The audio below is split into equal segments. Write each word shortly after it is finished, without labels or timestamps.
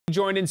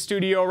Joined in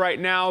studio right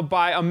now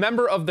by a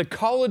member of the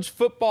college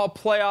football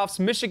playoffs,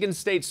 Michigan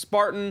State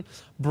Spartan,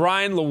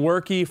 Brian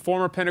Lewerke,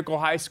 former Pinnacle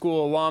High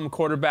School alum,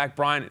 quarterback.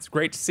 Brian, it's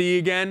great to see you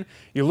again.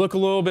 You look a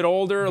little bit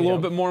older, a little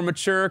bit more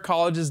mature.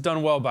 College has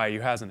done well by you,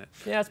 hasn't it?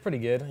 Yeah, it's pretty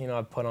good. You know,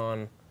 I've put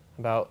on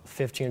about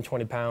 15 or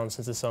 20 pounds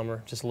since the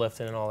summer, just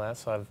lifting and all that.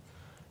 So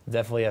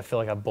I feel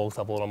like I've bulked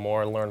up a little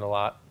more, learned a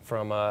lot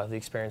from the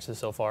experiences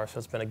so far. So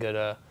it's been a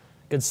good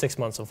 6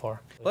 months so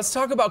far. Let's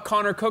talk about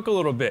Connor Cook a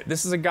little bit.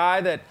 This is a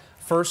guy that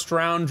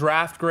first-round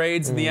draft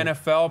grades in the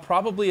NFL,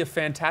 probably a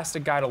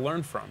fantastic guy to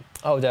learn from.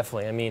 Oh,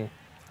 definitely. I mean,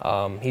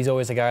 he's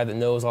always a guy that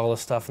knows all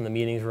this stuff in the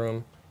meetings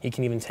room. He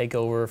can even take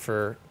over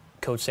for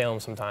Coach Salem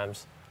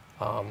sometimes.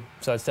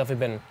 So it's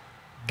definitely been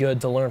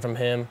good to learn from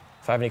him.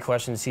 If I have any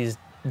questions, he's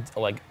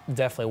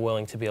definitely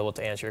willing to be able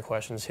to answer your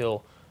questions.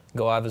 He'll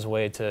go out of his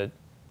way to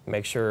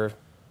make sure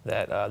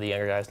that the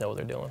younger guys know what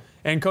they're doing.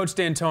 And Coach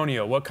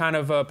D'Antonio, what kind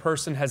of a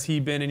person has he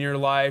been in your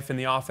life and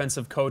the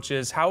offensive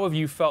coaches? How have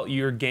you felt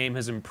your game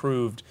has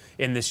improved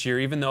in this year,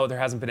 even though there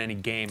hasn't been any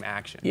game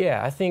action?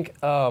 Yeah, I think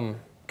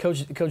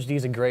Coach D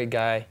is a great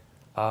guy.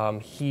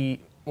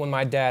 When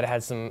my dad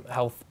had some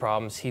health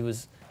problems, he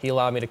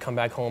allowed me to come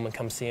back home and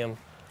come see him,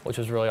 which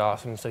was really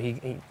awesome. So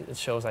it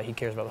shows that he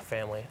cares about the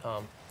family.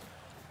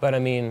 But I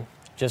mean,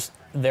 just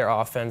their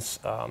offense,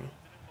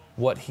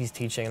 what he's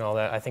teaching and all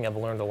that, I think I've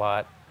learned a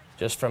lot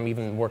just from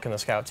even working the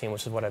scout team,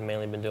 which is what I've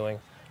mainly been doing.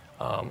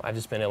 I've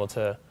just been able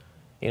to,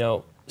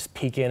 just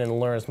peek in and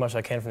learn as much as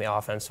I can from the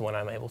offense when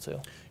I'm able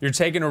to. You're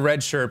taking a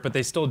red shirt, but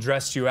they still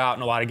dressed you out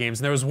in a lot of games.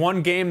 And there was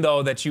one game,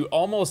 though, that you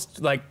almost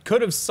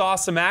could have saw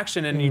some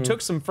action, and you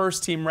took some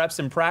first-team reps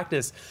in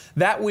practice.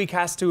 That week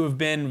has to have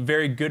been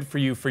very good for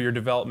you for your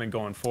development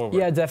going forward.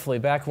 Yeah, definitely.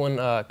 Back when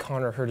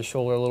Connor hurt his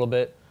shoulder a little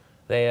bit,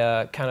 they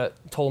kind of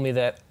told me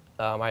that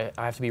I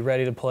have to be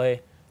ready to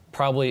play.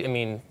 Probably, I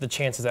mean, the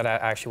chances that I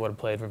actually would have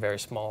played were very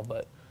small,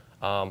 but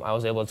I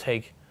was able to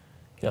take,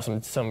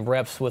 some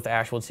reps with the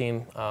actual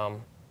team,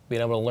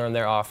 being able to learn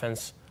their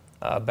offense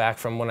back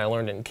from when I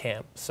learned it in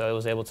camp. So I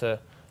was able to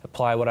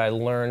apply what I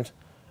learned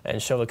and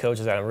show the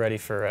coaches that I'm ready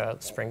for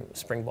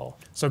spring ball.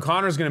 So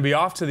Connor's going to be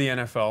off to the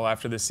NFL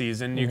after the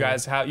season. You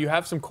guys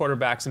have some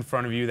quarterbacks in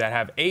front of you that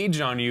have age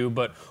on you,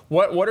 but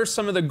what are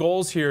some of the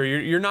goals here?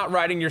 You're not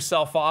writing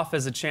yourself off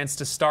as a chance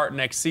to start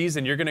next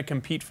season. You're going to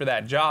compete for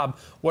that job.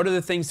 What are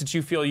the things that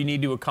you feel you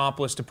need to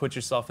accomplish to put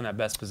yourself in that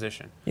best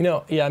position?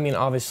 Yeah, I mean,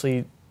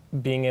 obviously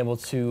being able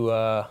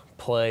to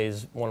play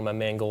is one of my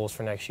main goals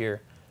for next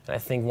year. And I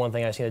think one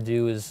thing I just need to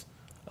do is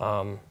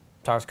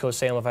talk to Coach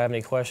Salem if I have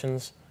any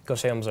questions.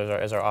 Coach Salem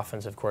is our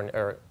offensive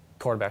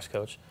quarterbacks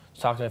coach.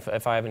 Just talk to him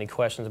if I have any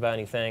questions about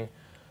anything.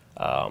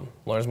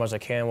 Learn as much as I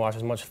can, watch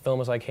as much film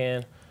as I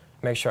can,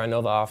 make sure I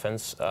know the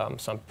offense so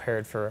I'm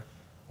prepared for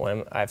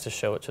when I have to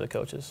show it to the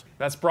coaches.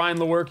 That's Brian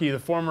Lewerke, the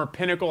former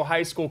Pinnacle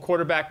High School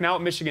quarterback, now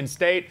at Michigan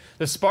State.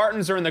 The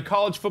Spartans are in the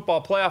college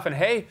football playoff, and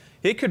hey,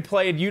 he could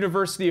play at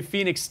University of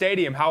Phoenix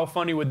Stadium. How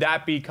funny would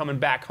that be coming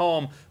back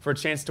home for a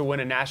chance to win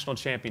a national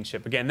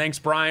championship? Again, thanks,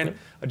 Brian.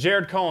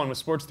 Jared Cohen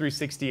with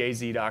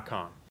Sports360AZ.com.